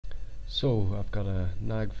So I've got a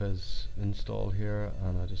Nagvis install here,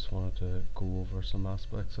 and I just wanted to go over some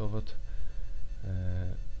aspects of it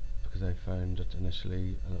because I found it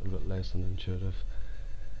initially a little bit less than intuitive.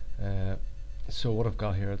 So what I've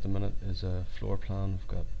got here at the minute is a floor plan. I've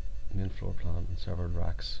got main floor plan and several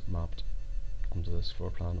racks mapped onto this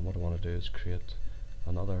floor plan, and what I want to do is create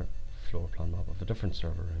another floor plan map of a different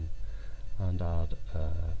server room and add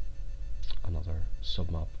another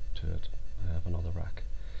submap to it. I have another rack.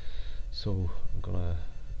 So I'm gonna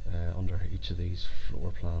under each of these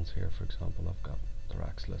floor plans here, for example, I've got the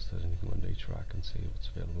racks listed, and you can go into each rack and see what's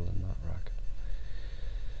available in that rack.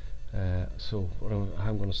 So how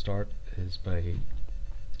I'm going to start is by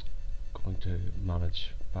going to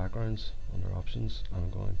manage backgrounds under options, and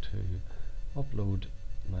I'm going to upload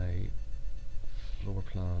my floor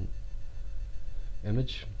plan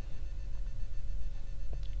image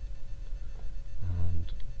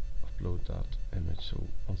and upload that image. So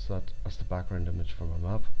once that's the background image for my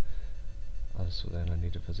map, so then I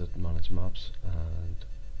need to visit manage maps and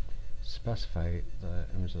specify the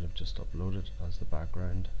image that I've just uploaded as the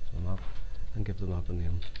background for the map and give the map a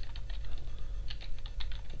name.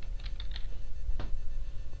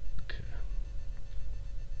 Okay.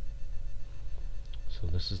 So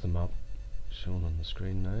this is the map shown on the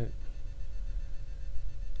screen now,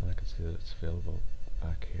 and I can see that it's available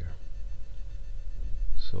back here.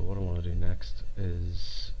 So what I want to do next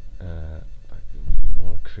is I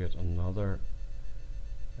want to create another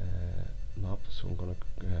map. So I'm going to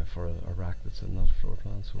for a rack that's in that floor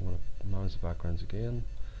plan. So I'm going to manage the backgrounds again,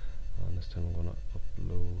 and this time I'm going to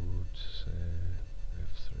upload, say,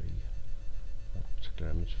 F3, that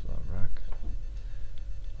particular image for that rack.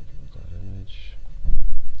 Upload that image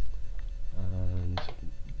and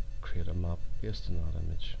create a map based on that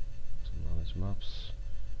image. So manage maps.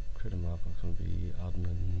 Create a map. It's going to be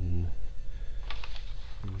admin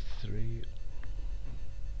B3.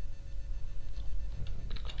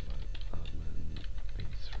 Admin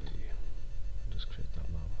B3. Just create that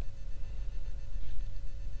map.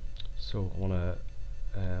 So I want to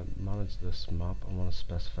manage this map. I want to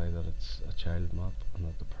specify that it's a child map and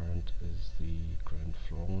that the parent is the ground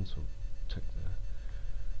floor one. So tick the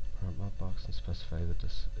parent map box and specify that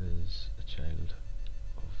this is a child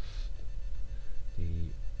of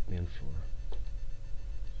the main floor.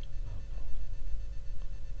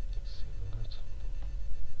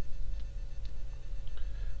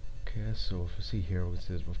 Okay, so if we see here, we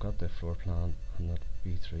see that we've got the floor plan and that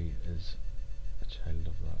B3 is a child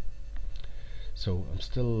of that. So I'm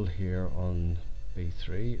still here on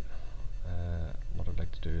B3. What I'd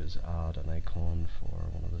like to do is add an icon for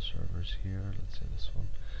one of the servers here. Let's say this one.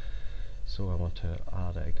 So I want to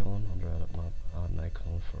add icon under edit map, add an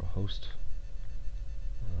icon for a host.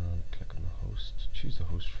 And click on the host, choose the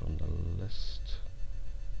host from the list,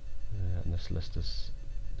 and this list is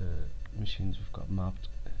the machines we've got mapped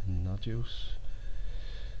in Nagios.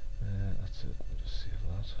 That's it, we'll just save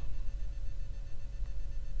that,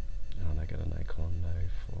 and I get an icon now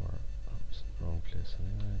for, oops, wrong place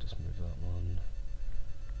anyway, just move that one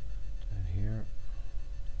down here,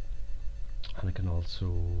 and I can also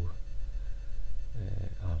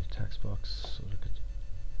add a text box, so I could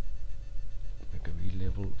make a wee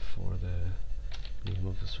label for the name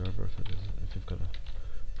of the server if you've got a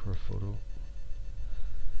per photo.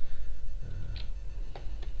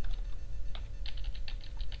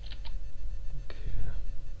 Okay,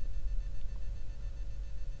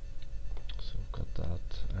 so I've got that.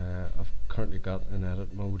 I've currently got an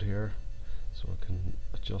edit mode here, so I can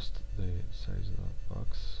adjust the size of that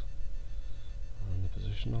box and the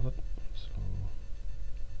position of it. So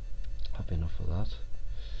happy enough with that.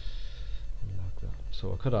 Unlock that.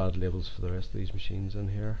 So I could add labels for the rest of these machines in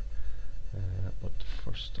here, but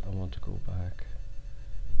first I want to go back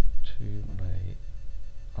to my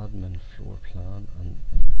admin floor plan, and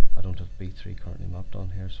I don't have B3 currently mapped on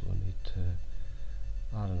here, so I need to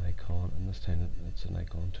add an icon, and this time it's an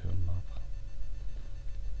icon to a map.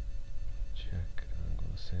 Check, I'm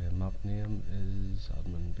going to say map name is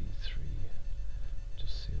admin B3.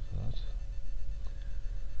 Just save that.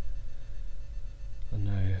 And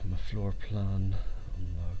now my floor plan,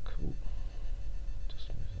 unlock, oh, just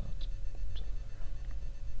move that to there.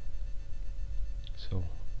 So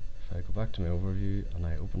if I go back to my overview and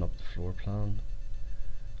I open up the floor plan,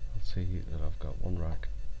 I'll see that I've got one rack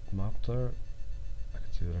mapped there. I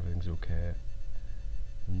can see that everything's okay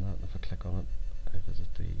in that, and if I click on it, I visit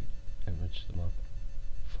the image, the map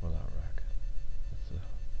for that rack with the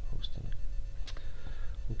host in it.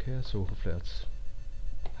 Okay, so hopefully that's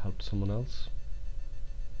helped someone else.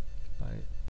 Bye.